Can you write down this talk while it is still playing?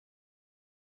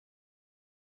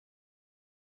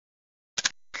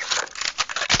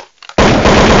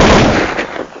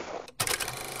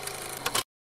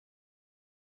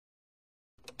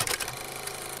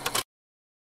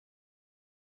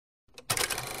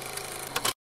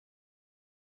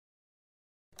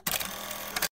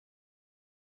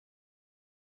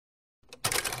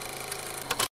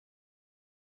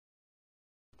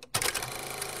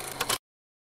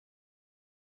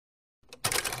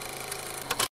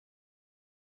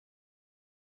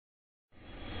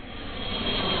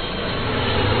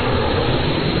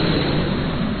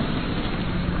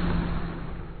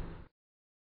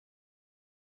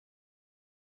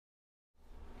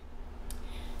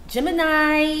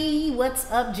Gemini,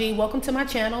 what's up, G? Welcome to my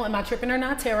channel, Am I Trippin' or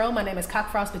Not Tarot. My name is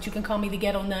Cockfrost, but you can call me the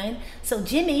Ghetto Nun. So,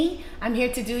 Jimmy, I'm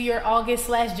here to do your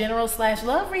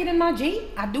August/general/love reading, my G.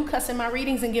 I do cuss in my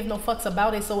readings and give no fucks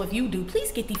about it, so if you do,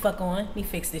 please get the fuck on. Let me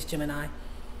fix this, Gemini.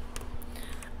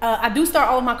 I do start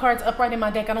all of my cards upright in my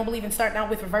deck. I don't believe in starting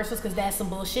out with reversals because that's some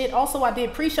bullshit. Also, I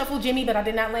did pre-shuffle Jimmy, but I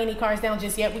did not lay any cards down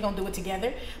just yet. We're going to do it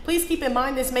together. Please keep in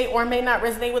mind this may or may not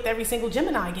resonate with every single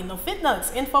Gemini. Again, no fit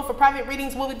nuts. Info for private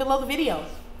readings will be below the video.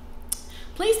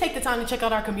 Please take the time to check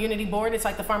out our community board. It's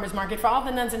like the farmer's market for all the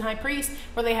nuns and high priests,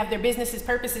 where they have their businesses,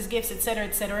 purposes, gifts,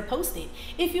 etc., posted.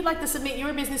 If you'd like to submit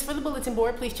your business for the bulletin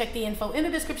board, please check the info in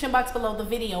the description box below the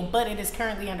video, but it is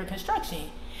currently under construction.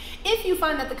 If you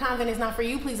find that the convent is not for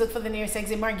you, please look for the nearest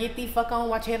exit mark. Get the fuck on,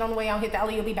 watch your head on the way out, hit the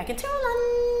alley, you'll be back in Toon.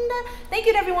 Thank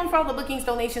you to everyone for all the bookings,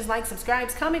 donations, likes,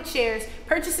 subscribes, comments, shares,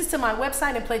 purchases to my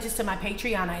website, and pledges to my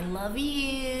Patreon. I love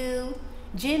you.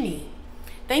 Jimmy,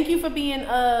 thank you for being,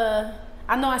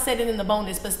 I know I said it in the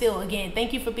bonus, but still, again,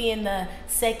 thank you for being the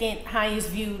second highest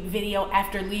viewed video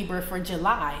after Libra for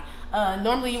July.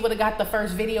 Normally you would have got the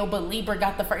first video, but Libra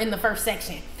got in the first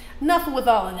section. Nothing with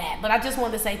all of that, but I just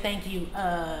wanted to say thank you,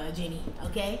 Jenny,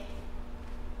 okay?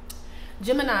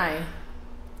 Gemini.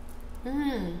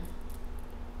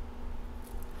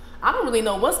 I don't really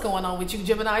know what's going on with you,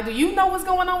 Gemini. Do you know what's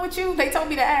going on with you? They told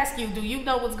me to ask you, do you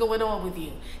know what's going on with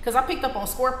you? Because I picked up on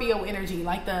Scorpio energy,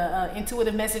 like the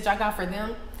intuitive message I got for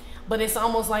them. But it's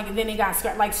almost like then it got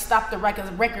like stopped the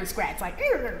record scratch, like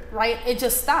right? It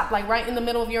just stopped, like right in the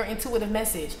middle of your intuitive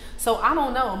message. So I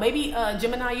don't know. Maybe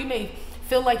Gemini, you may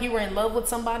feel like you were in love with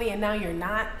somebody and now you're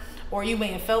not, or you may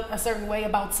have felt a certain way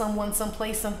about someone,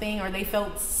 someplace, something, or they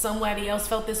felt somebody else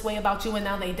felt this way about you and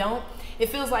now they don't. It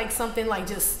feels like something like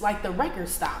just like the record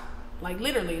stopped, like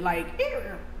literally, like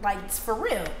it's for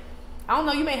real. I don't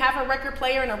know. You may have a record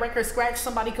player and a record scratch.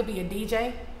 Somebody could be a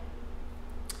DJ.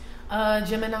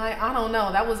 Gemini, I don't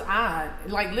know. That was odd.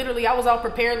 Like literally, I was all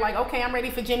prepared. Like, okay, I'm ready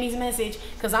for Jimmy's message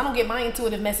because I don't get my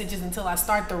intuitive messages until I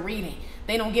start the reading.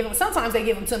 They don't give them. Sometimes they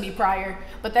give them to me prior,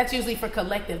 but that's usually for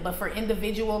collective. But for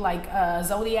individual, like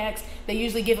zodiacs, they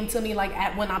usually give them to me like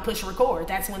when I push record.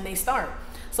 That's when they start.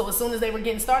 So as soon as they were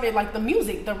getting started, like the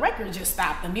music, the record just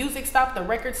stopped. The music stopped. The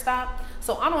record stopped.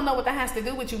 So I don't know what that has to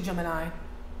do with you, Gemini.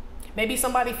 Maybe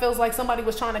somebody feels like somebody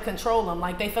was trying to control them.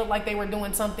 Like they felt like they were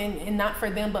doing something and not for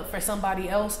them, but for somebody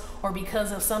else, or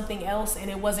because of something else. And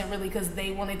it wasn't really because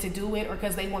they wanted to do it or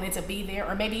because they wanted to be there.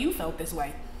 Or maybe you felt this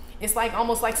way. It's like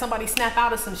almost like somebody snapped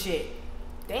out of some shit.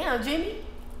 Damn, Jimmy.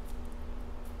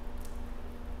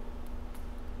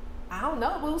 I don't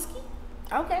know, Booski.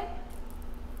 Okay.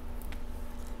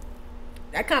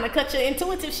 That kind of cut your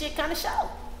intuitive shit kind of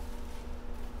short.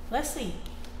 Let's see.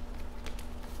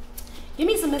 Give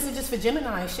me some messages for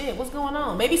Gemini. Shit, what's going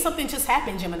on? Maybe something just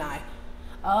happened, Gemini.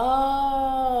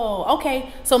 Oh,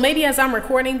 okay. So maybe as I'm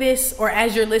recording this or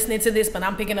as you're listening to this, but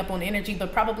I'm picking up on energy,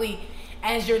 but probably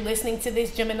as you're listening to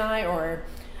this, Gemini, or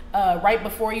right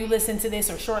before you listen to this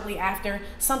or shortly after,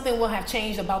 something will have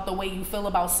changed about the way you feel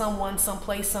about someone,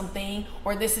 someplace, something,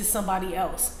 or this is somebody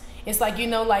else. It's like, you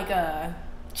know, like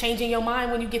changing your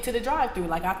mind when you get to the drive-thru.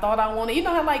 Like I thought I wanted, you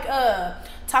know how like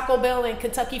Taco Bell and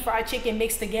Kentucky Fried Chicken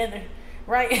mixed together,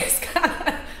 right? It's kind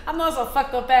of, I know it's a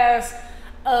fucked up ass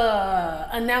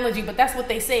analogy, but that's what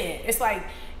they said. It's like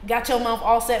got your mouth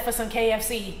all set for some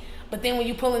KFC, but then when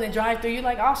you pull in the drive-thru, you're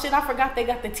like, oh shit, I forgot they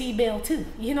got the T-Bell too.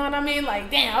 You know what I mean?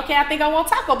 Like, damn, okay, I think I want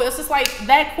Taco Bell. It's just like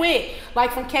that quick,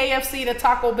 like from KFC to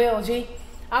Taco Bell, G.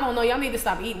 I don't know, y'all need to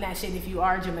stop eating that shit if you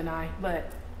are Gemini,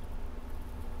 but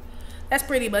that's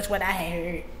pretty much what I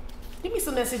heard. Give me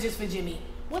some messages for Jimmy.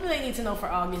 What do they need to know for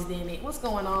August, damn it? What's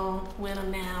going on with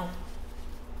them now?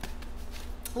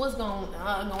 What's going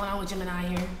on with Gemini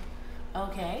here?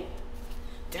 Okay.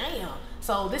 Damn.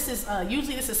 So this is,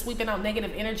 usually this is sweeping out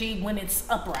negative energy when it's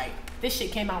upright. This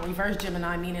shit came out reverse,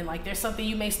 Gemini, meaning like there's something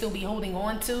you may still be holding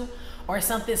on to or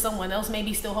something someone else may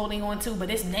be still holding on to, but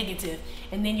it's negative.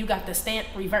 And then you got the stamp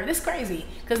reverse. This is crazy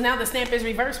because now the stamp is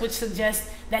reversed, which suggests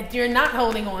that you're not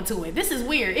holding on to it. This is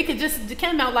weird. It could just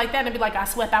come out like that and be like, I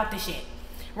swept out the shit,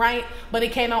 right? But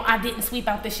it came out, I didn't sweep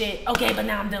out the shit. Okay, but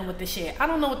now I'm done with the shit. I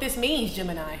don't know what this means,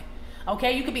 Gemini.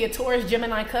 Okay, you could be a Taurus,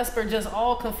 Gemini, Cusper, just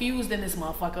all confused in this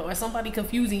motherfucker, or somebody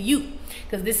confusing you,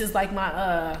 because this is like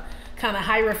my kind of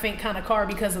Hierophant kind of card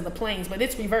because of the planes, but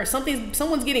it's reversed.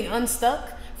 Someone's getting unstuck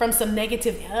from some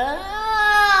negative.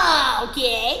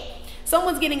 Okay,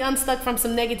 someone's getting unstuck from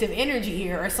some negative energy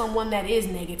here, or someone that is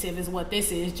negative is what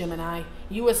this is, Gemini.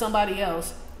 You or somebody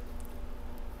else.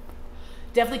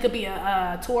 Definitely could be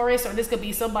a Taurus, or this could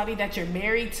be somebody that you're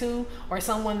married to, or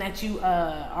someone that you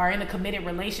are in a committed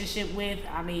relationship with.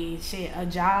 I mean, shit, a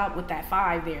job with that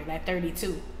 5 there, that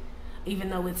 32, even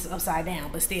though it's upside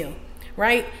down, but still,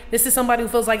 right? This is somebody who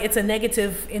feels like it's a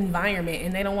negative environment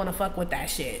and they don't want to fuck with that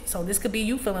shit. So this could be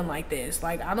you feeling like this,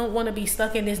 like, I don't want to be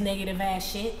stuck in this negative ass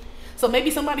shit. So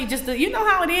maybe somebody just, you know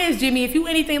how it is, Jimmy. If you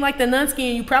anything like the Nunsky,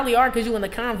 and you probably are because you in the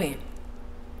convent.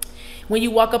 When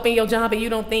you walk up in your job and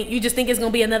you just think it's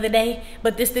going to be another day,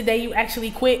 but this the day you actually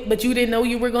quit, but you didn't know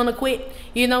you were going to quit.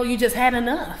 You know, you just had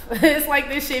enough. It's like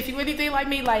this shit. If you anything like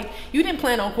me, like, you didn't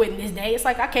plan on quitting this day. It's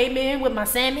like I came in with my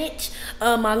sandwich,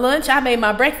 my lunch, I made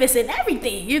my breakfast and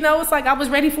everything. You know, it's like I was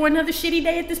ready for another shitty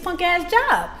day at this punk ass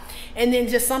job. And then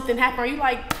just something happened, or you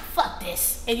like, fuck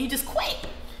this, and you just quit.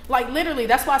 Like, literally,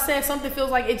 that's why I said something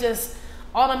feels like it just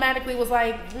automatically was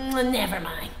like, never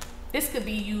mind. This could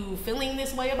be you feeling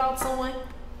this way about someone,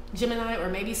 Gemini, or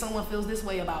maybe someone feels this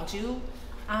way about you.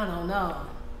 I don't know.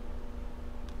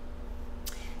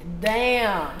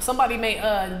 Damn. Somebody may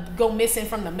go missing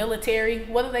from the military.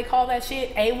 What do they call that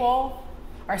shit? AWOL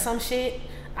or some shit.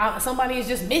 Somebody is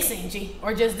just missing, G,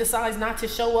 or just decides not to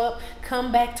show up,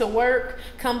 come back to work,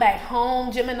 come back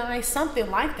home, Gemini,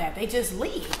 something like that. They just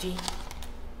leave, G.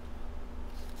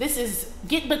 This is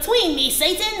get between me,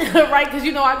 Satan, right? Because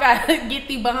you know I got get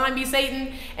thee behind me,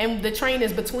 Satan, and the train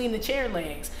is between the chair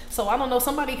legs. So I don't know,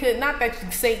 somebody could, not that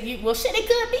you say, well, shit, it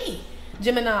could be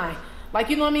Gemini. Like,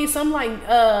 you know what I mean? Some like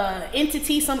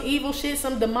entity, some evil shit,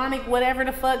 some demonic, whatever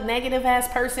the fuck, negative ass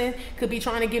person could be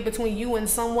trying to get between you and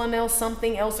someone else,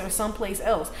 something else, or someplace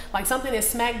else. Like something is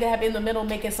smack dab in the middle,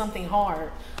 making something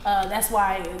hard. That's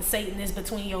why Satan is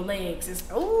between your legs. It's,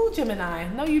 oh, Gemini,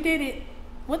 no, you did it.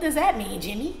 What does that mean,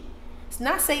 Jimmy? It's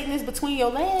not Satan is between your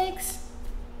legs.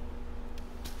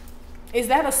 Is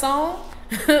that a song?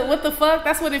 What the fuck?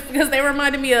 That's what it, because they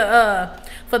reminded me of,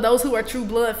 for those who are True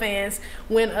Blood fans,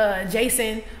 when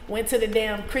Jason went to the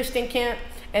damn Christian camp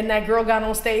and that girl got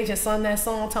on stage and sung that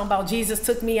song talking about Jesus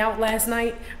took me out last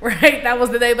night, right? That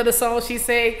was the name of the song she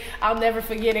sang. I'll never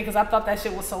forget it because I thought that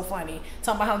shit was so funny.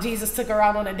 Talking about how Jesus took her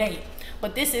out on a date.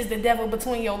 But this is the devil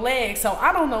between your legs. So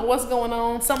I don't know what's going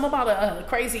on. Something about a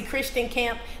crazy Christian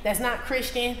camp that's not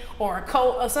Christian, or a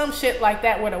cult or some shit like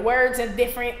that where the words are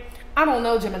different. I don't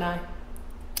know, Gemini.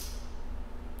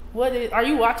 Are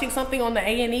you watching something on the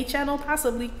A&E channel?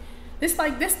 Possibly.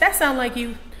 That sound like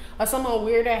you, or some old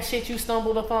weird ass shit you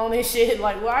stumbled upon and shit.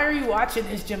 Like, why are you watching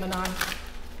this, Gemini?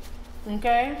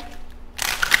 Okay.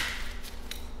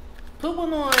 Put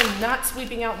one on not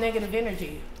sweeping out negative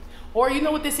energy. Or you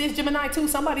know what this is, Gemini, too?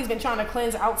 Somebody's been trying to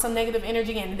cleanse out some negative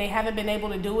energy and they haven't been able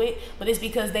to do it, but it's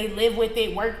because they live with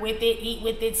it, work with it, eat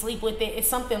with it, sleep with it. It's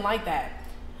something like that.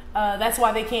 That's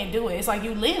why they can't do it. It's like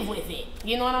you live with it.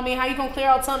 You know what I mean? How you gonna clear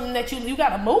out something that you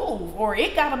gotta move, or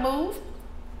it gotta move?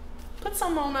 Put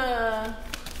some on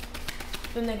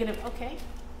the negative. Okay.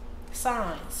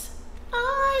 Signs.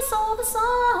 I saw the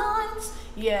signs.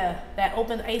 Yeah, that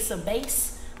open ace of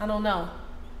base. I don't know.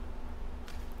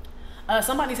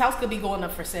 Somebody's house could be going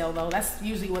up for sale, though. That's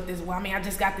usually what this, well, I mean, I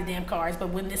just got the damn cards, but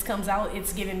when this comes out,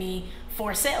 it's giving me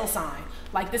for sale sign.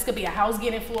 Like, this could be a house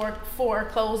getting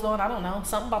foreclosed on. I don't know,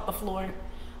 something about the floor.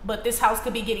 But this house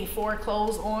could be getting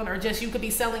foreclosed on, or just you could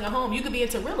be selling a home. You could be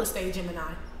into real estate,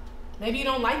 Gemini. Maybe you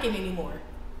don't like it anymore.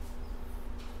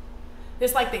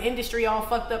 It's like the industry all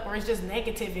fucked up, or it's just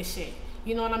negative and shit.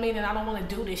 You know what I mean? And I don't want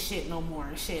to do this shit no more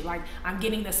and shit. Like, I'm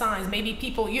getting the signs. Maybe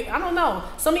people, I don't know.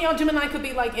 Some of y'all Gemini could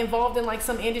be like involved in like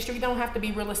some industry. It don't have to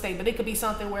be real estate, but it could be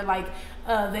something where like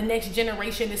the next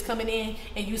generation is coming in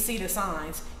and you see the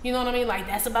signs. You know what I mean? Like,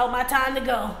 that's about my time to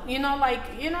go. You know, like,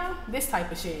 you know, this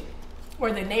type of shit.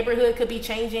 Or the neighborhood could be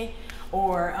changing,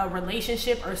 or a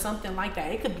relationship or something like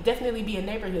that. It could definitely be a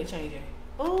neighborhood changing.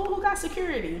 Oh, who got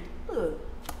security? Look.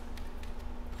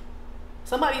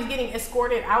 Somebody's getting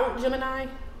escorted out, Gemini.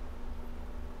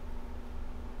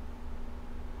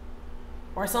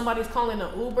 Or somebody's calling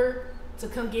an Uber to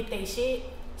come get their shit.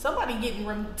 Somebody getting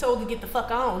told to get the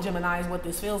fuck on, Gemini, is what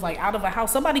this feels like. Out of a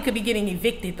house. Somebody could be getting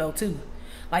evicted, though, too.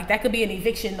 Like, that could be an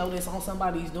eviction notice on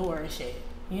somebody's door and shit,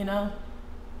 you know?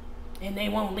 And they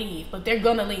won't leave, but they're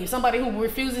gonna leave. Somebody who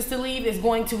refuses to leave is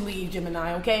going to leave,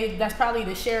 Gemini, okay? That's probably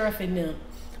the sheriff in them,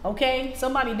 okay?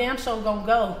 Somebody damn sure gonna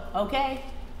go, okay?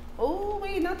 Oh,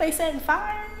 wait, not they setting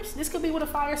fires? This could be with a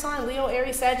fire sign. Leo,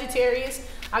 Aries, Sagittarius.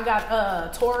 I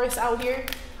got Taurus out here.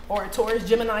 Or a Taurus,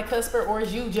 Gemini, Cusper. Or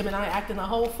is you, Gemini, acting a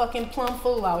whole fucking plumb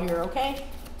fool out here, okay?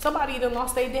 Somebody done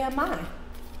lost their damn mind.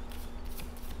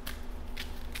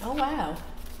 Oh, wow.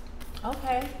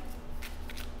 Okay.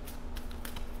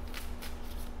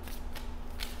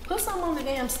 Put something on the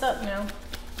damn stuff now.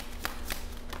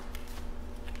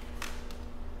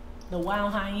 The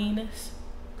wild hyenas.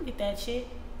 Look at that shit.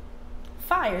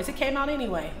 Fires. It came out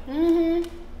anyway.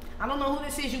 I don't know who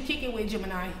this is you kick it with,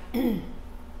 Gemini.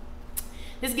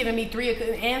 This giving me 3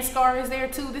 and Scar is there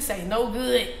too. This ain't no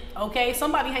good. Okay,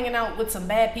 somebody hanging out with some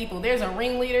bad people. There's a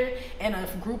ringleader and a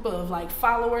group of like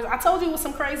followers. I told you it was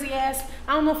some crazy ass,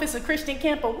 I don't know if it's a Christian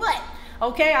camp or what.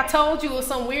 Okay, I told you it was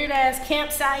some weird ass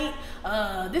campsite.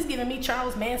 This giving me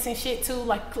Charles Manson shit too,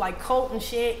 like cult and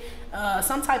shit.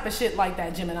 Some type of shit like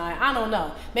that, Gemini. I don't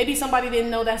know. Maybe somebody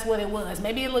didn't know that's what it was.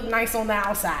 Maybe it looked nice on the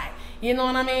outside. You know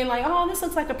what I mean? Like, oh, this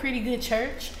looks like a pretty good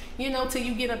church. You know, till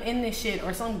you get up in this shit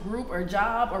or some group or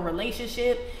job or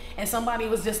relationship and somebody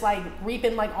was just like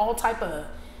reaping like all type of,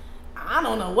 I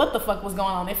don't know what the fuck was going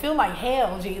on. It feel like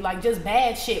hell, G. Like just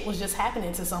bad shit was just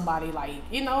happening to somebody. Like,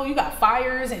 you know, you got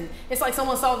fires and it's like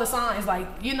someone saw the signs. Like,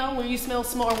 you know, when you smell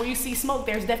smoke, when you see smoke,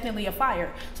 there's definitely a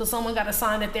fire. So someone got a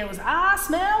sign that there was, I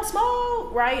smell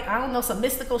smoke, right? I don't know, some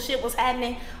mystical shit was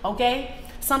happening, okay?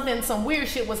 Some weird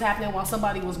shit was happening while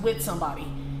somebody was with somebody.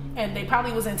 And they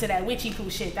probably was into that witchy poo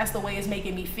shit. That's the way it's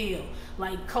making me feel.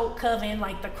 Like Colt Coven,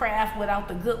 like the craft without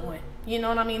the good one. You know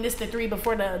what I mean? This the 3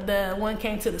 before the one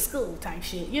came to the school type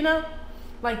shit, you know?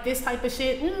 Like this type of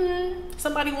shit.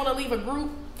 Somebody want to leave a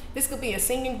group. This could be a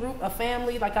singing group, a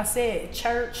family, like I said,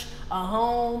 church, a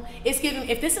home. It's giving,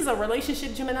 if this is a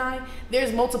relationship, Gemini,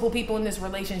 there's multiple people in this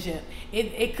relationship.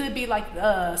 It could be like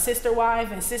sister wife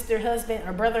and sister husband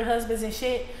or brother husbands and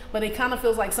shit, but it kind of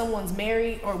feels like someone's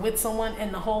married or with someone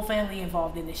and the whole family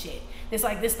involved in this shit. It's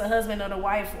like this the husband or the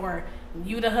wife, or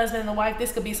you the husband and the wife.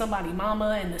 This could be somebody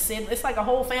mama and the sibling. It's like a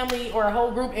whole family or a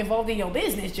whole group involved in your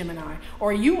business, Gemini,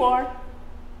 or you are.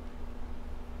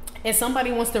 And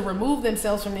somebody wants to remove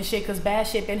themselves from this shit because bad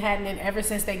shit been happening ever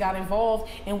since they got involved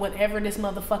in whatever this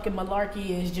motherfucking malarkey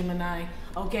is, Gemini.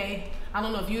 Okay? I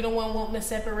don't know if you the one wanting to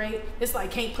separate. It's like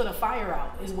can't put a fire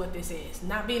out is what this is.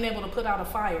 Not being able to put out a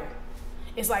fire.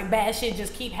 It's like bad shit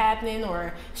just keep happening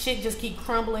or shit just keep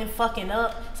crumbling, fucking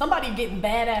up. Somebody getting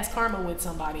badass karma with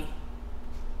somebody.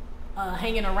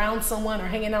 Hanging around someone or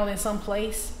hanging out in some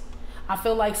place. I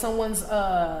feel like someone's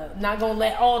not gonna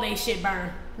let all their shit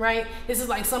burn, right? This is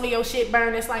like some of your shit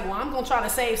burn. It's like, well, I'm gonna try to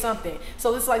save something.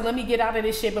 So it's like, let me get out of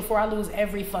this shit before I lose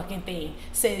every fucking thing.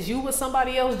 Says you with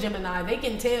somebody else, Gemini, they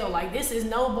can tell, like, this is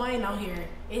no bueno here.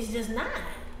 It's just not.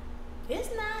 It's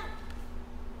not.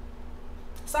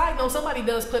 Side note, somebody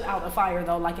does put out a fire,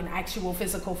 though, like an actual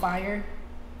physical fire.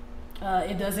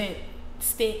 It doesn't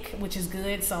stick, which is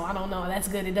good. So I don't know. That's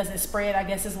good. It doesn't spread, I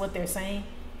guess is what they're saying.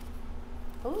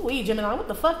 Ooh, Gemini, what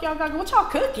the fuck y'all got? What y'all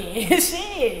cooking?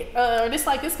 Shit.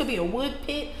 This could be a wood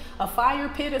pit, a fire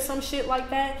pit or some shit like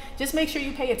that. Just make sure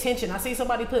you pay attention. I see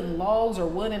somebody putting logs or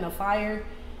wood in a fire.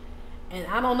 And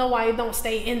I don't know why it don't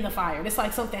stay in the fire. It's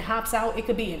like something hops out. It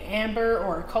could be an amber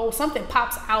or a coal. Something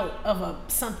pops out of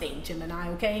something, Gemini,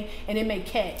 okay? And it may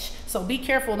catch. So be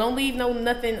careful. Don't leave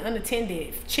nothing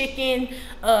unattended. Chicken,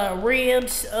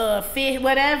 ribs, fish,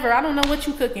 whatever. I don't know what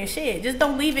you cooking. Shit. Just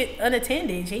don't leave it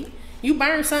unattended, G. You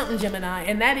burn something, Gemini,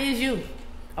 and that is you.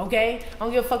 Okay? I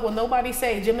don't give a fuck what nobody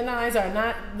say. Geminis are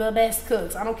not the best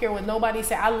cooks. I don't care what nobody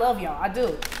say. I love y'all. I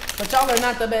do. But y'all are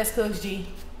not the best cooks, G.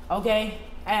 Okay?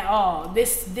 At all.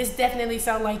 This definitely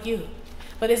sound like you.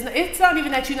 But it's not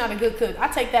even that you're not a good cook. I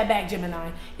take that back, Gemini.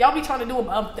 Y'all be trying to do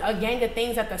a gang of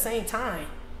things at the same time.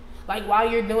 Like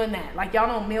while you're doing that. Like y'all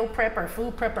don't meal prep or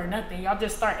food prep or nothing. Y'all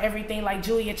just start everything like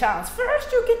Julia Childs.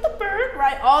 First you get the bird,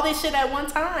 right? All this shit at one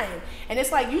time. And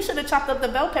it's like you should have chopped up the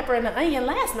bell pepper and the onion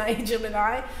last night,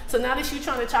 Gemini. So now that you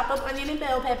trying to chop up onion and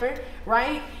bell pepper,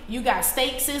 right? You got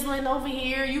steak sizzling over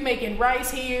here. You making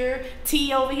rice here.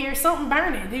 Tea over here. Something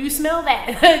burning. Do you smell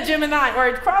that, Gemini?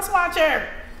 Or crosswatcher.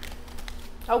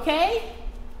 Okay?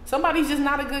 Somebody's just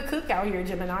not a good cook out here,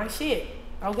 Gemini. Shit.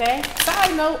 Okay?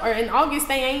 Side note, or in August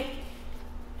they ain't.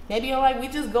 Maybe you're like, we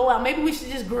just go out. Maybe we should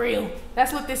just grill.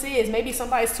 That's what this is. Maybe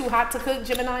somebody's too hot to cook,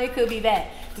 Gemini. It could be that.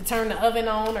 To turn the oven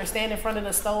on or stand in front of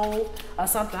the stove or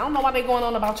something. I don't know why they're going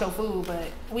on about your food, but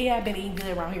we have been eating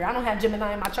good around here. I don't have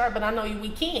Gemini in my chart, but I know we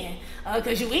can.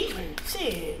 Because you eating.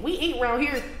 Shit. We eat around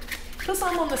here. Put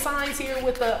some on the signs here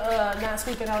with the not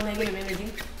sweeping out negative energy.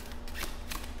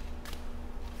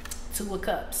 2 of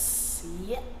Cups.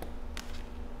 Yep.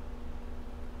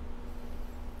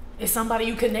 It's somebody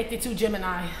you connected to,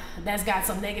 Gemini, that's got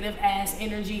some negative ass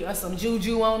energy or some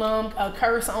juju on them, a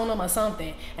curse on them or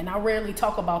something. And I rarely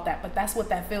talk about that, but that's what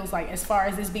that feels like as far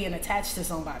as this being attached to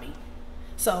somebody.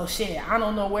 So shit, I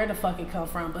don't know where the fuck it come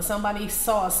from, but somebody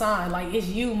saw a sign like, it's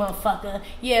you, motherfucker.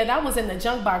 Yeah, that was in the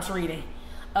junk box reading.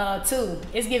 Too.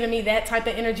 It's giving me that type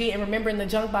of energy. And remember in the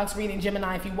junk box reading,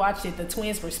 Gemini, if you watched it, the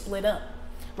twins were split up.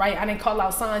 right? I didn't call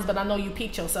out signs, but I know you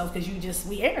peeped yourself because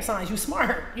we air signs, you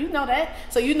smart. You know that.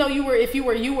 So you know if you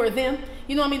were them.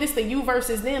 You know what I mean? This the you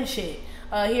versus them shit.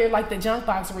 Here, like the junk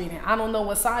box reading. I don't know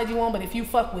what side you on, but if you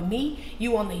fuck with me,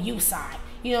 you on the you side.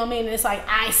 You know what I mean? And it's like,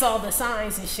 I saw the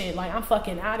signs and shit. Like, I'm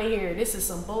fucking out of here. This is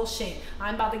some bullshit.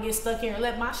 I'm about to get stuck here and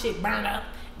let my shit burn up.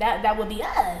 That would be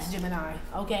us, Gemini.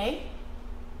 Okay?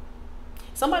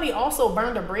 Somebody also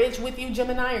burned a bridge with you,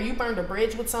 Gemini, or you burned a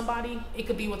bridge with somebody. It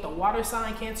could be with a water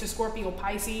sign, Cancer, Scorpio,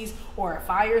 Pisces, or a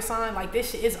fire sign. Like,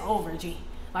 this shit is over, G.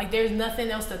 Like, there's nothing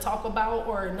else to talk about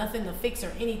or nothing to fix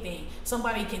or anything.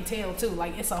 Somebody can tell, too.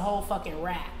 Like, it's a whole fucking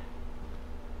wrap.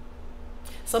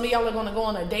 Some of y'all are going to go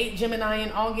on a date, Gemini,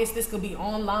 in August. This could be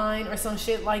online or some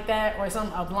shit like that, or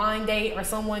a blind date, or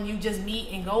someone you just meet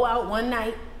and go out one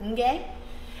night, okay?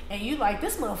 And you like,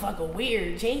 this motherfucker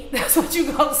weird, G. That's what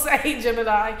you gonna say,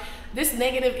 Gemini. This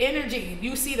negative energy,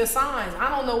 you see the signs.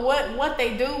 I don't know what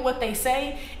they do, what they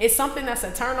say. It's something that's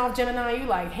a turn off, Gemini. You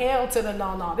like, hell to the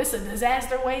no. This is a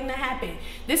disaster waiting to happen.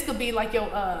 This could be like your,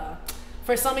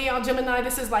 for some of y'all, Gemini,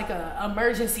 this is like a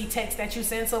emergency text that you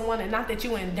send someone, and not that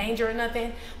you in danger or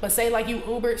nothing, but say like you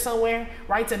Ubered somewhere,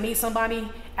 right, to meet somebody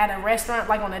at a restaurant,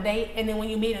 like on a date, and then when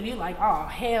you meet them, you like, oh,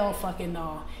 hell fucking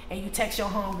no. And you text your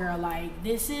homegirl like,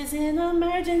 this is an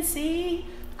emergency,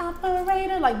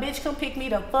 operator. Like, bitch, come pick me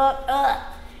the fuck up.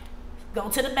 Go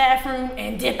to the bathroom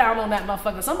and dip out on that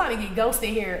motherfucker. Somebody get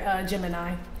ghosted here,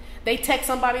 Gemini. They text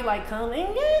somebody like, come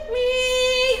and get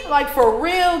me. Like, for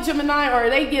real, Gemini. Or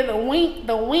they give the wink,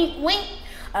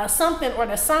 something, or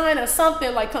the sign or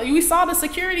something. Like, we saw the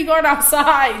security guard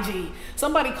outside, G.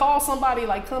 Somebody call somebody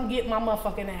like, come get my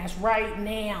motherfucking ass right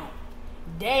now.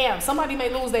 Damn, somebody may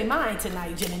lose their mind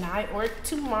tonight, Gemini, or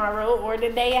tomorrow, or the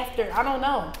day after. I don't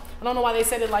know. I don't know why they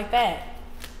said it like that.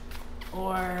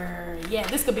 Or, yeah,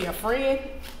 this could be a friend.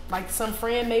 Like, some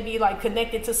friend may be, like,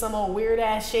 connected to some old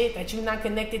weird-ass shit that you're not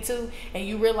connected to, and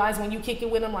you realize when you kick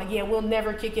it with them, like, yeah, we'll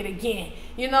never kick it again.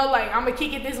 You know, like, I'm gonna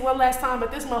kick it this one last time,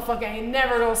 but this motherfucker ain't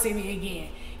never gonna see me again.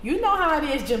 You know how it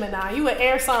is, Gemini. You an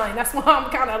air sign. That's why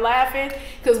I'm kind of laughing,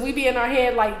 because we be in our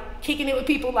head, like, kicking it with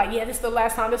people, like, yeah, this is the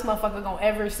last time this motherfucker gonna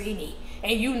ever see me.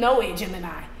 And you know it,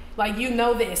 Gemini. Like, you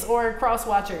know this. Or a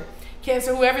cross-watcher.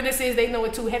 Cancer, whoever this is, they know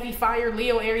it too. Heavy fire,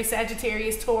 Leo, Aries,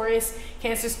 Sagittarius, Taurus,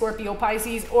 Cancer, Scorpio,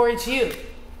 Pisces, or it's you.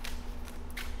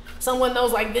 Someone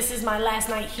knows, like, this is my last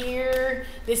night here.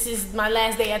 This is my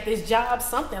last day at this job.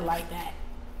 Something like that.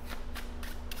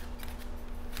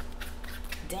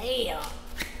 Damn.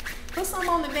 Put some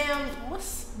on the damn,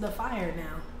 what's the fire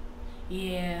now?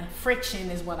 Yeah, friction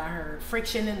is what I heard.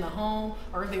 Friction in the home,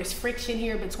 or there's friction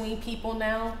here between people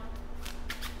now.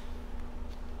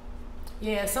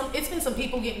 Yeah, it's been some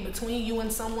people getting between you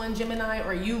and someone, Gemini,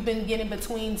 or you've been getting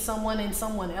between someone and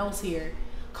someone else here,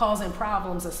 causing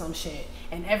problems or some shit.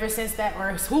 And ever since that,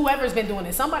 or whoever's been doing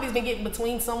it, somebody's been getting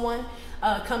between someone,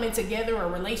 coming together, a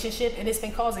relationship, and it's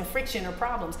been causing friction or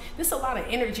problems. This is a lot of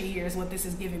energy here is what this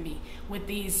is giving me. With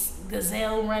these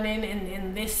gazelle running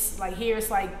and this, like, here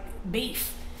it's like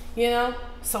beef, you know?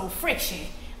 So friction.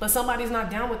 But somebody's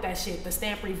not down with that shit. The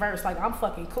stamp reverse, like, I'm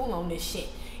fucking cool on this shit.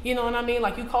 You know what I mean?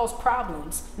 Like, you cause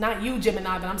problems. Not you,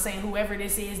 Gemini, but I'm saying whoever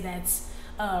this is that's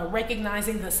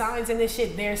recognizing the signs in this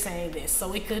shit, they're saying this.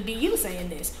 So it could be you saying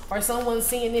this. Or someone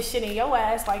seeing this shit in your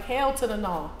ass, like, hell to the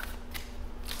no.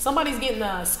 Somebody's getting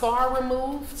a scar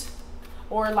removed.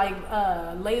 Or, like,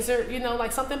 laser, you know,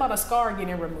 like something about a scar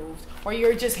getting removed. Or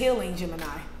you're just healing,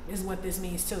 Gemini, is what this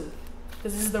means too.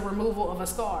 Because this is the removal of a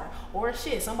scar. Or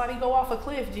shit, somebody go off a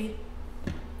cliff, G.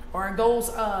 Or it goes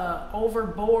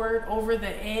overboard, over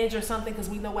the edge or something, because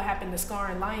we know what happened to Scar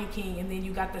and Lion King, and then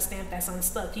you got the stamp that's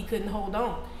unstuck. He couldn't hold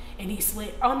on, and he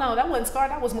slid. Oh no, that wasn't Scar,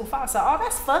 that was Mufasa. Oh,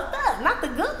 that's fucked up, not the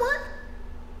good one.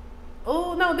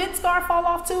 Oh no, did Scar fall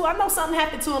off too? I know something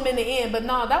happened to him in the end, but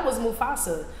no, that was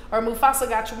Mufasa. Or Mufasa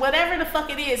got you, whatever the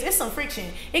fuck it is, it's some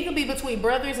friction. It could be between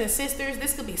brothers and sisters,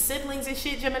 this could be siblings and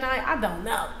shit, Gemini, I don't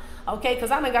know. Okay, because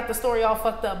I done got the story all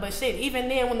fucked up. But shit, even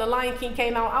then when the Lion King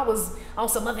came out, I was on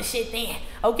some other shit then.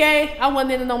 Okay? I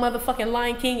wasn't into no motherfucking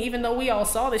Lion King, even though we all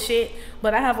saw the shit.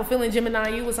 But I have a feeling,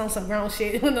 Gemini, you was on some grown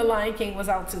shit when the Lion King was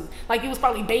out too. Like, you was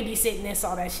probably babysitting and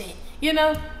saw that shit. You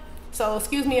know? So,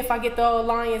 excuse me if I get the old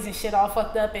lions and shit all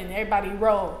fucked up and everybody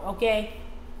roll. Okay?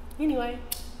 Anyway.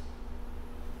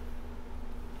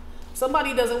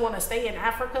 Somebody doesn't want to stay in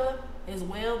Africa as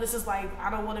well. This is like,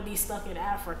 I don't want to be stuck in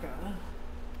Africa.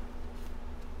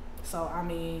 So, I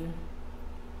mean,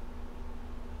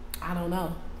 I don't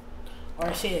know.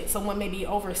 Or shit, someone may be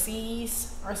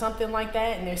overseas or something like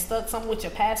that, and they're stuck something with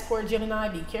your passport, Gemini.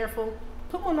 Be careful.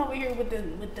 Put one over here with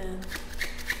the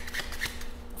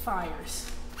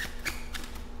fires.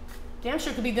 damn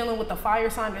sure could be dealing with the fire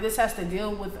sign, or this has to do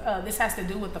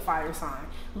with the fire sign.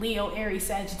 Leo, Aries,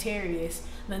 Sagittarius,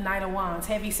 the Knight of Wands,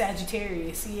 heavy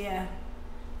Sagittarius. Yeah,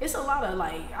 it's a lot of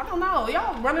like, I don't know,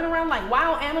 y'all running around like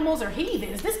wild animals or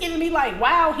heathens. This giving me like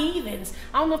wild heathens.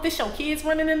 I don't know if this your kids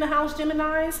running in the house,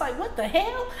 Gemini. It's like, what the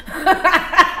hell?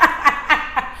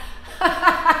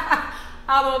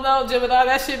 I don't know, Gemini.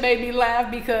 That shit made me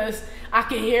laugh because I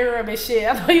can hear them and shit.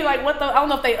 I know you like, what the, I don't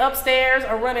know if they upstairs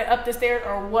or running up the stairs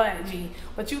or what, G.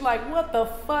 But you like, what the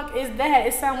fuck is that?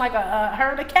 It sound like a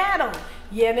herd of cattle.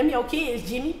 Yeah, them your kids,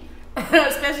 Jimmy.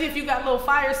 Especially if you got little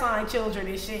fire sign children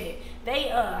and shit. They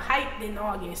hyped in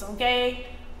August, okay?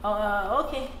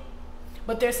 Okay.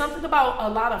 But there's something about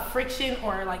a lot of friction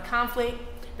or like conflict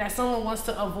that someone wants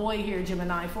to avoid here,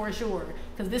 Gemini, for sure.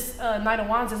 Because this Knight of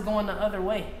Wands is going the other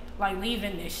way. Like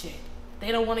leaving this shit.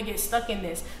 They don't want to get stuck in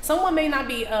this. Someone may not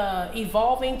be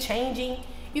evolving, changing,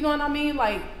 you know what I mean?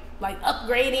 Like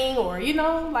upgrading, or, you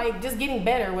know, like just getting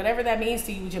better, whatever that means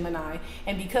to you, Gemini.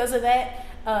 And because of that,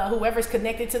 whoever's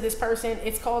connected to this person,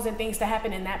 it's causing things to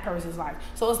happen in that person's life.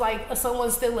 So it's like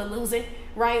someone's still a loser,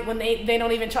 right? When they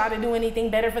don't even try to do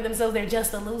anything better for themselves, they're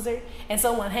just a loser. And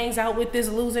someone hangs out with this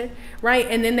loser, right?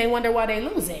 And then they wonder why they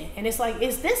losing. And it's like,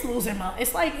 it's this loser,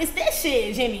 it's like, it's this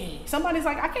shit, Jimmy. Somebody's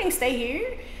like, I can't stay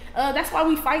here. That's why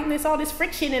we fighting this, all this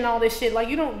friction and all this shit. Like,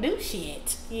 you don't do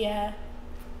shit. Yeah.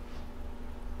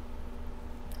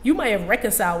 You may have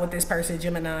reconciled with this person,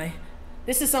 Gemini.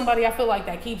 This is somebody I feel like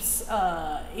that keeps,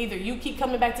 either you keep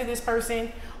coming back to this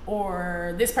person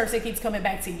or this person keeps coming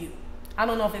back to you. I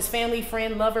don't know if it's family,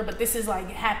 friend, lover, but this is like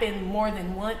happened more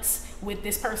than once with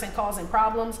this person causing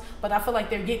problems. But I feel like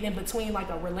they're getting in between like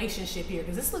a relationship here,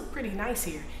 because this looks pretty nice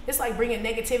here. It's like bringing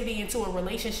negativity into a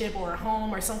relationship or a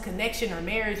home or some connection or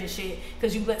marriage and shit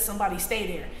because you let somebody stay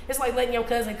there. It's like letting your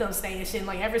cousin come stay and shit.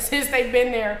 Like ever since they've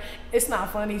been there, it's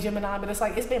not funny, Gemini, but it's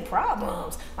like it's been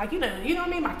problems. Like, you know what I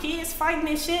mean? My kids fighting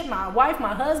and shit. My wife,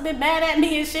 my husband mad at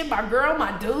me and shit. My girl,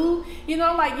 my dude. You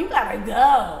know, like you gotta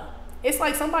go. It's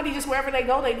like somebody just, wherever they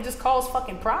go, they just cause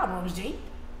fucking problems, G.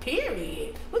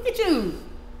 Period. Look at you.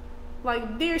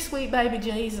 Like, dear sweet baby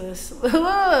Jesus. Look,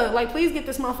 like, please get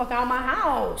this motherfucker out of my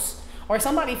house. Or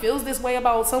somebody feels this way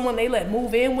about someone they let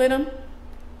move in with them.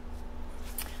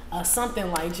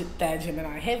 Something like that,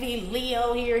 Gemini. Heavy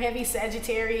Leo here, heavy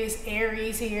Sagittarius,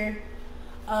 Aries here.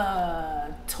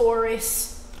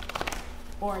 Taurus.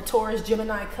 Or a Taurus,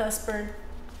 Gemini, Cusper.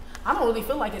 I don't really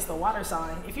feel like it's the water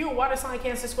sign. If you're a water sign,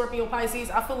 Cancer, Scorpio,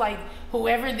 Pisces, I feel like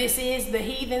whoever this is, the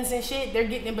heathens and shit, they're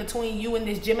getting in between you and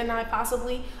this Gemini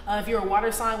possibly. If you're a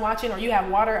water sign watching, or you have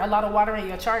water, a lot of water in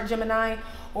your chart, Gemini,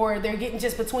 or they're getting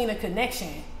just between a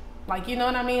connection. Like, you know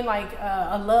what I mean? Like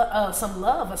some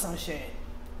love or some shit.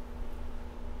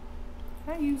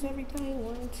 Can I use everything?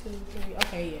 1, 2, 3.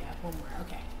 Okay, yeah, one more.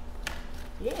 Okay.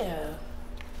 Yeah.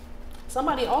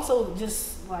 Somebody also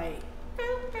just like,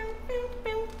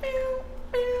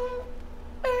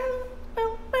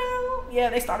 yeah,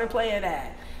 they started playing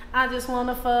that. I just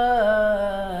wanna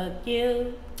fuck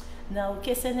you. No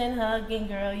kissing and hugging,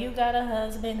 girl. You got a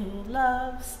husband who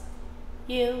loves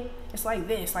you. It's like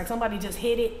this. Like somebody just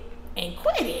hit it and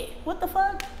quit it. What the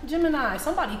fuck? Gemini,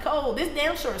 somebody cold. This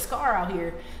damn sure scar out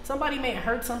here. Somebody may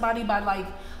hurt somebody by like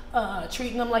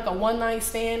treating them like a one-night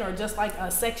stand or just like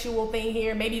a sexual thing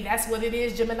here. Maybe that's what it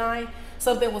is, Gemini.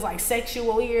 Something was like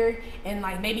sexual here, and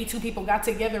like maybe two people got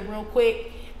together real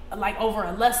quick, like over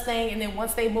a lust thing, and then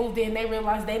once they moved in, they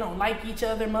realized they don't like each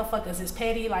other. Motherfuckers is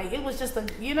petty. Like it was just a,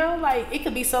 you know, like it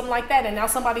could be something like that, and now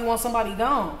somebody wants somebody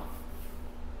gone.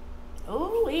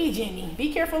 Ooh, Jenny,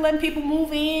 be careful letting people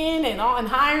move in and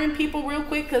hiring people real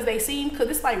quick because they seem, because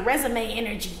it's like resume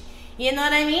energy. You know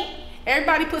what I mean?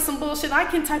 Everybody put some bullshit. I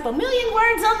can type 1 million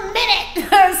words a minute,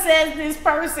 says this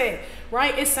person.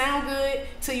 Right? It sound good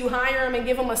till you hire them and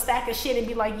give them a stack of shit and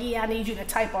be like, yeah, I need you to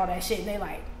type all that shit. And they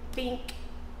like, bink,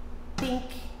 bink,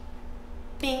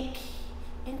 bink,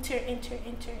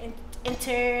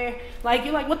 enter. Like,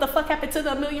 you're like, what the fuck happened to the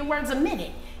 1 million words a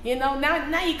minute? You know,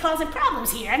 now you're causing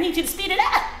problems here. I need you to speed it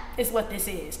up, is what this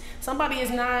is. Somebody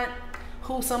is not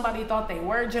who somebody thought they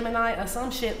were, Gemini, or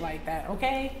some shit like that,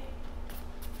 okay?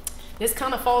 This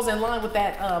kind of falls in line with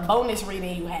that bonus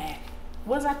reading you had.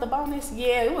 Was that the bonus?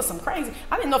 Yeah, it was some crazy.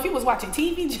 I didn't know if you was watching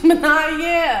TV, Gemini,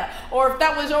 yeah. Or if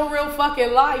that was your real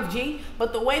fucking life, G.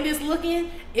 But the way this looking,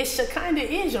 it kind of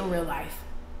is your real life.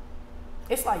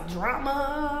 It's like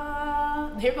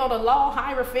drama. Here go the law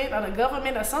hierophant or the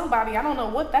government or somebody. I don't know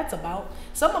what that's about.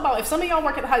 Something about, if some of y'all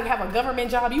work at, how you have a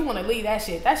government job, you want to leave that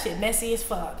shit. That shit messy as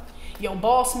fuck. Your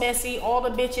boss messy. All the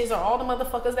bitches or all the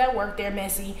motherfuckers that work there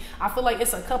messy. I feel like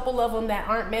it's a couple of them that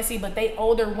aren't messy, but they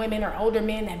older women or older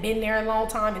men that been there a long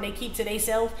time and they keep to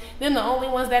themselves. Them the only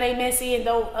ones that ain't messy and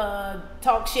don't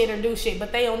talk shit or do shit,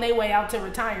 but they on their way out to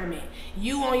retirement.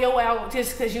 You on your way out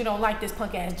just because you don't like this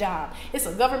punk ass job. It's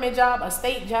a government job, a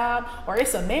state job, or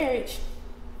it's a marriage.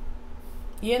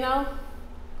 You know?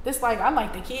 This like, I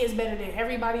like the kids better than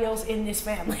everybody else in this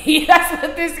family. That's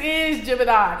what this is,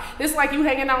 Gemini. This like you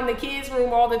hanging out in the kids'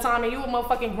 room all the time and you a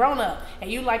motherfucking grown up.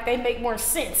 And you like they make more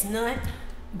sense, nut.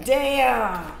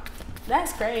 Damn.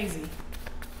 That's crazy.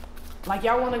 Like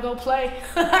y'all want to go play?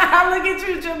 Look at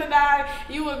you, Gemini.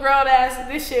 You a grown ass.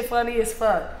 This shit funny as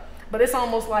fuck. But it's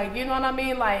almost like, you know what I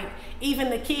mean? Like,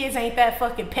 even the kids ain't that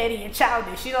fucking petty and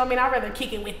childish. You know what I mean? I'd rather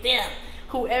kick it with them.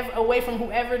 Whoever, away from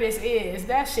whoever this is.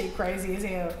 That shit crazy as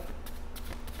hell.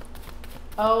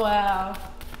 Oh wow.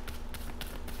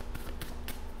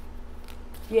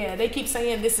 Yeah, they keep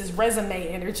saying this is resume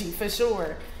energy for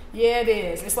sure. Yeah, it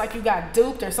is. It's like you got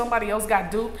duped or somebody else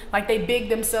got duped. Like they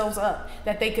bigged themselves up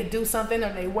that they could do something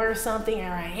or they were something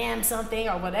or I am something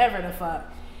or whatever the fuck.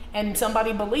 And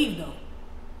somebody believed them.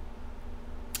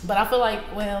 But I feel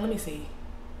like, well, let me see.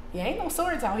 Yeah, ain't no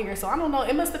swords out here, so I don't know.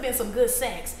 It must have been some good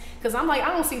sex. Because I'm like, I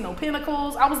don't see no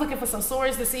pentacles. I was looking for some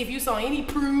swords to see if you saw any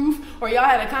proof or y'all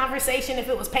had a conversation, if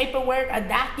it was paperwork, a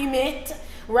document,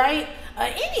 right?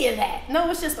 Any of that. No,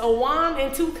 it's just a wand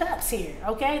and 2 cups here,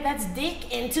 okay? That's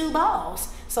dick and 2 balls.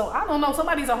 So I don't know.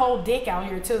 Somebody's a whole dick out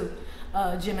here too,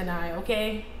 Gemini,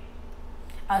 okay?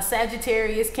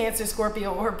 Sagittarius, Cancer,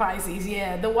 Scorpio, or Pisces.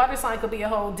 Yeah, the water sign could be a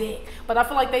whole dick, but I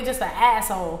feel like they just an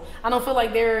asshole. I don't feel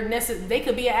like they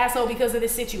could be an asshole because of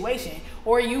this situation.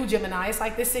 Or you, Gemini. It's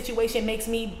like this situation makes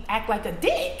me act like a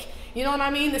dick. You know what I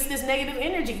mean? This negative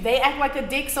energy. They act like a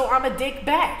dick, so I'm a dick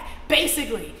back,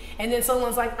 basically. And then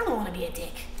someone's like, I don't want to be a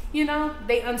dick. You know,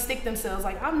 they unstick themselves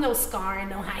like, I'm no scar and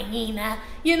no hyena.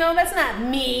 You know, that's not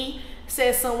me,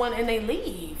 says someone, and they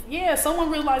leave. Yeah, someone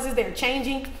realizes they're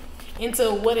changing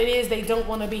into what it is they don't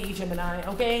want to be, Gemini,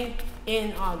 okay?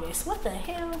 In August. What the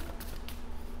hell?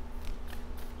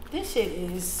 This shit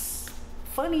is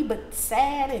funny but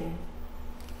sad and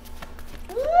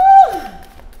woo!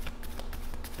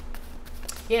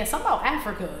 Yeah, something about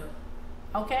Africa,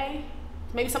 okay?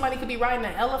 Maybe somebody could be riding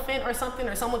an elephant or something,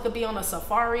 or someone could be on a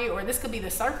safari, or this could be the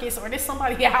circus, or this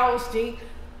somebody's house, G.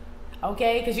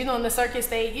 Okay, because you know in the circus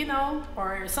they, you know,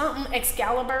 or something,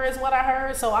 Excalibur is what I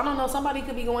heard. So I don't know, somebody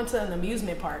could be going to an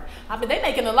amusement park. They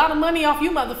making a lot of money off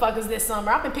you motherfuckers this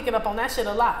summer. I've been picking up on that shit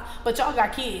a lot. But y'all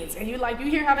got kids and you like, you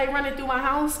hear how they running through my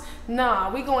house?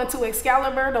 Nah, we going to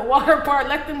Excalibur, the water park,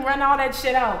 let them run all that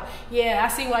shit out. Yeah, I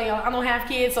see why y'all, I don't have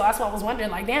kids, so that's why I was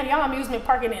wondering, like, damn, y'all amusement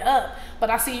parking it up,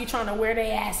 but I see you trying to wear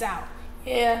their ass out.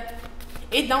 Yeah,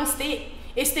 it don't stick.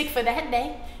 It stick for that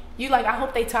day. You like, I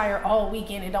hope they tired all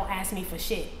weekend and don't ask me for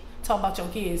shit. Talk about your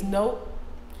kids. Nope.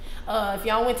 If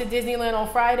y'all went to Disneyland on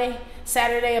Friday,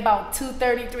 Saturday about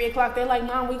 2:30, 3 o'clock, they're like,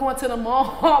 Mom, we going to the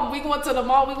mall. We going to the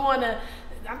mall. We going to...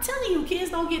 I'm telling you,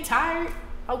 kids don't get tired,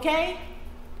 okay?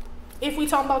 If we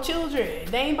talk about children,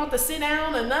 they ain't about to sit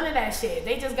down or none of that shit.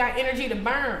 They just got energy to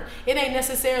burn. It ain't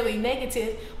necessarily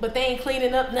negative, but they ain't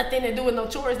cleaning up nothing to do with no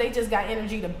chores. They just got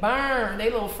energy to burn.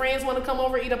 They little friends want to come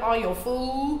over, eat up all your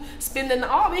food, spending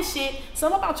all this shit.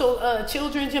 Some about your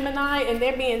children, Gemini, and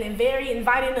they're being very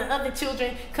inviting the other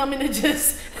children coming to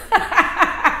just...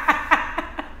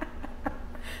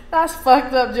 That's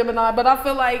fucked up, Gemini, but I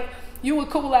feel like you a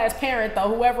cool ass parent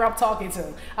though, whoever I'm talking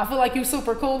to. I feel like you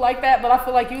super cool like that, but I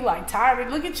feel like you like tired.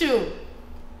 Look at you.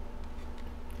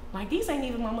 Like, these ain't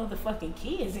even my motherfucking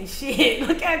kids and shit.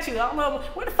 Look at you. I don't know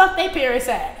where the fuck they parents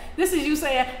at. This is you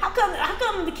saying, how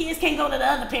come the kids can't go to the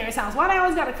other parents' house? Why they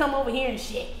always gotta come over here and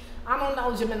shit? I don't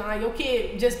know, Gemini. Your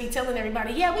kid just be telling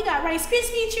everybody, yeah, we got Rice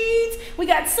Krispie treats, we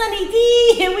got Sunny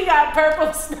D, and we got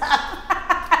purple stuff.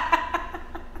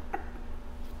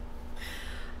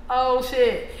 Oh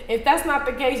shit. If that's not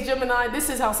the case, Gemini, this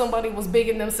is how somebody was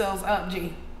bigging themselves up,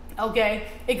 G. Okay?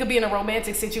 It could be in a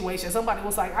romantic situation. Somebody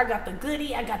was like, I got the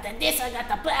goodie, I got the this, I got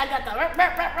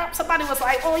the somebody was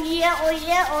like, oh yeah, oh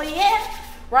yeah, oh yeah.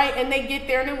 Right? And they get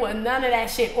there and it wasn't none of that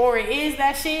shit. Or it is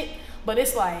that shit, but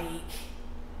it's like,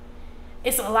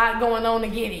 it's a lot going on to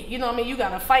get it. You know what I mean? You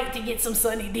gotta fight to get some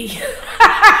Sunny D.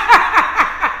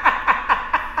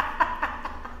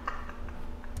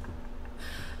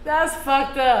 That's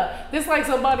fucked up. This like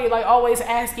somebody like always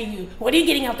asking you, what are you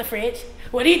getting out the fridge?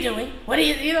 What are you doing? What are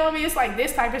you know what I mean? It's like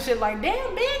this type of shit like,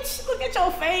 damn bitch, look at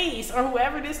your face, or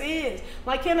whoever this is.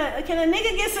 Like, can a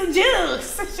nigga get some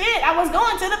juice? Shit, I was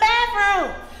going to the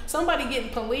bathroom. Somebody getting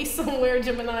police somewhere,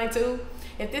 Gemini too.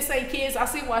 If this ain't kids, I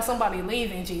see why somebody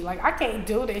leaving, G. Like, I can't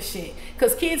do this shit.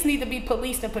 Because kids need to be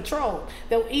policed and patrolled.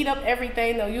 They'll eat up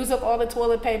everything. They'll use up all the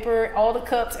toilet paper, all the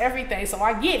cups, everything. So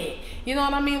I get it. You know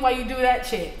what I mean? Why you do that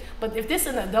shit. But if this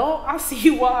is an adult, I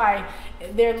see why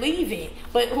they're leaving.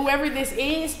 But whoever this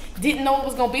is didn't know it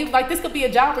was gonna be like, this could be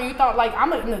a job where you thought, like,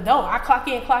 I'm an adult, I clock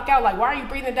in, clock out, like, why are you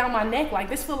breathing down my neck? Like,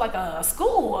 this feel like a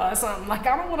school or something. Like,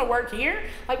 I don't want to work here.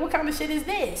 Like, what kind of shit is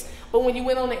this? But when you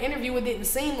went on the interview, it didn't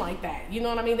seem like that. You know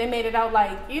what I mean? They made it out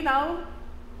like, you know,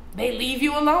 they leave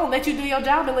you alone, let you do your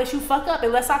job unless you fuck up.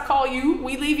 Unless I call you,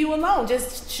 we leave you alone.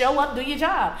 Just show up, do your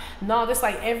job. No, it's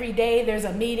like every day there's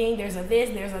a meeting, there's a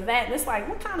this, there's a that. And it's like,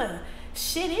 what kind of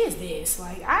shit is this?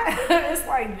 Like, it's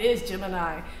like this,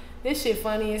 Gemini. This shit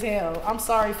funny as hell. I'm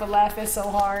sorry for laughing so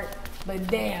hard, but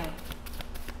damn.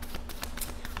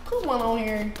 Put one on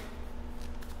here.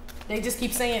 They just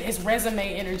keep saying it's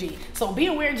resume energy. So be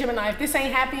aware, Gemini, if this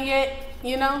ain't happened yet,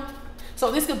 you know.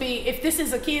 So this could be, if this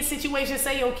is a kid situation,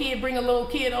 say your kid bring a little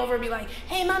kid over and be like,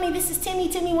 hey, mommy, this is Timmy.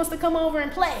 Timmy wants to come over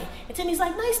and play. And Timmy's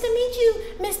like, nice to meet you,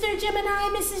 Mr.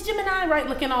 Gemini, Mrs. Gemini, right?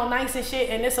 Looking all nice and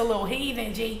shit. And it's a little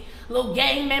heathen, G. Little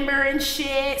gang member and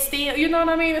shit still. You know what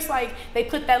I mean? It's like they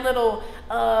put that little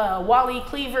Wally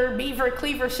Cleaver, Beaver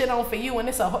Cleaver shit on for you. And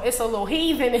it's a little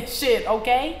heathen and shit,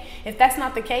 okay? If that's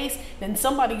not the case, then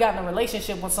somebody got in a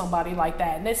relationship with somebody like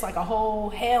that. And it's like a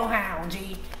whole hellhound,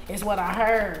 G, is what I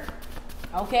heard.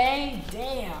 Okay,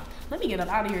 damn. Let me get up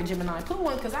out of here, Gemini. Put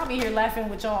one, because I'll be here laughing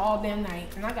with y'all all damn night,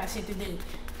 and I got shit to do.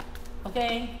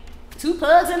 Okay? 2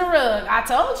 pugs in a rug. I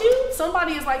told you.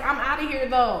 Somebody is like, I'm out of here,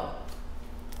 though.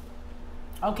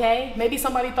 Okay? Maybe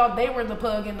somebody thought they were the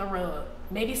pug in the rug.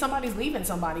 Maybe somebody's leaving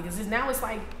somebody, because now it's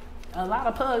like a lot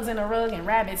of pugs in a rug and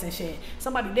rabbits and shit.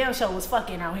 Somebody damn sure was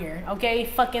fucking out here. Okay?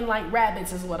 Fucking like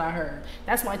rabbits is what I heard.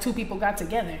 That's why 2 people got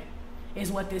together. Is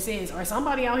what this is. Or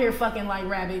somebody out here fucking like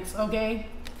rabbits, okay?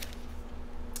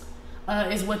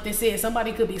 Is what this is.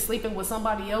 Somebody could be sleeping with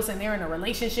somebody else and they're in a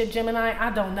relationship, Gemini.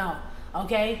 I don't know,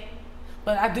 okay?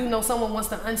 But I do know someone wants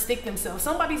to unstick themselves.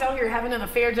 Somebody's out here having an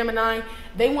affair, Gemini.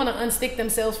 They want to unstick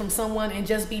themselves from someone and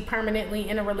just be permanently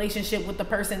in a relationship with the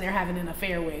person they're having an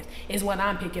affair with, is what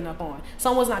I'm picking up on.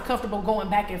 Someone's not comfortable going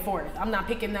back and forth. I'm not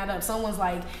picking that up. Someone's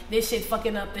like, this shit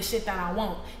fucking up the shit that I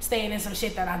want. Staying in some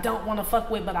shit that I don't want to fuck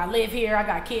with, but I live here. I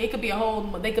got kids. It could be a whole,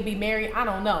 they could be married. I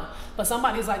don't know. But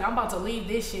somebody's like, I'm about to leave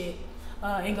this shit.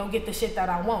 And go get the shit that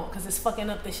I want, because it's fucking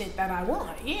up the shit that I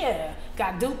want. Yeah.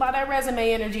 Got duped by that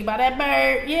resume energy, by that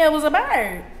bird. Yeah, it was a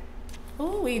bird.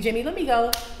 Ooh, Jimmy, let me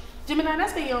go. Gemini,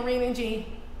 that's been your reading, G.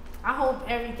 I hope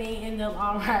everything ended up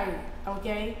all right,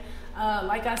 okay?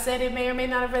 Like I said, it may or may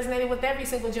not have resonated with every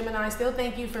single Gemini. Still,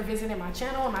 thank you for visiting my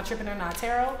channel. Am I Tripping or Not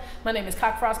Tarot? My name is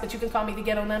Cockfrost, but you can call me the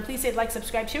Ghetto Nun. Please hit like,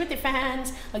 subscribe, share with your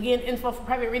fans. Again, info for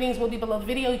private readings will be below the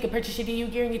video. You can purchase your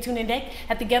DU gear and your Toon In Deck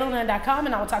at theghettonun.com,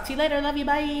 and I will talk to you later. Love you.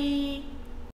 Bye.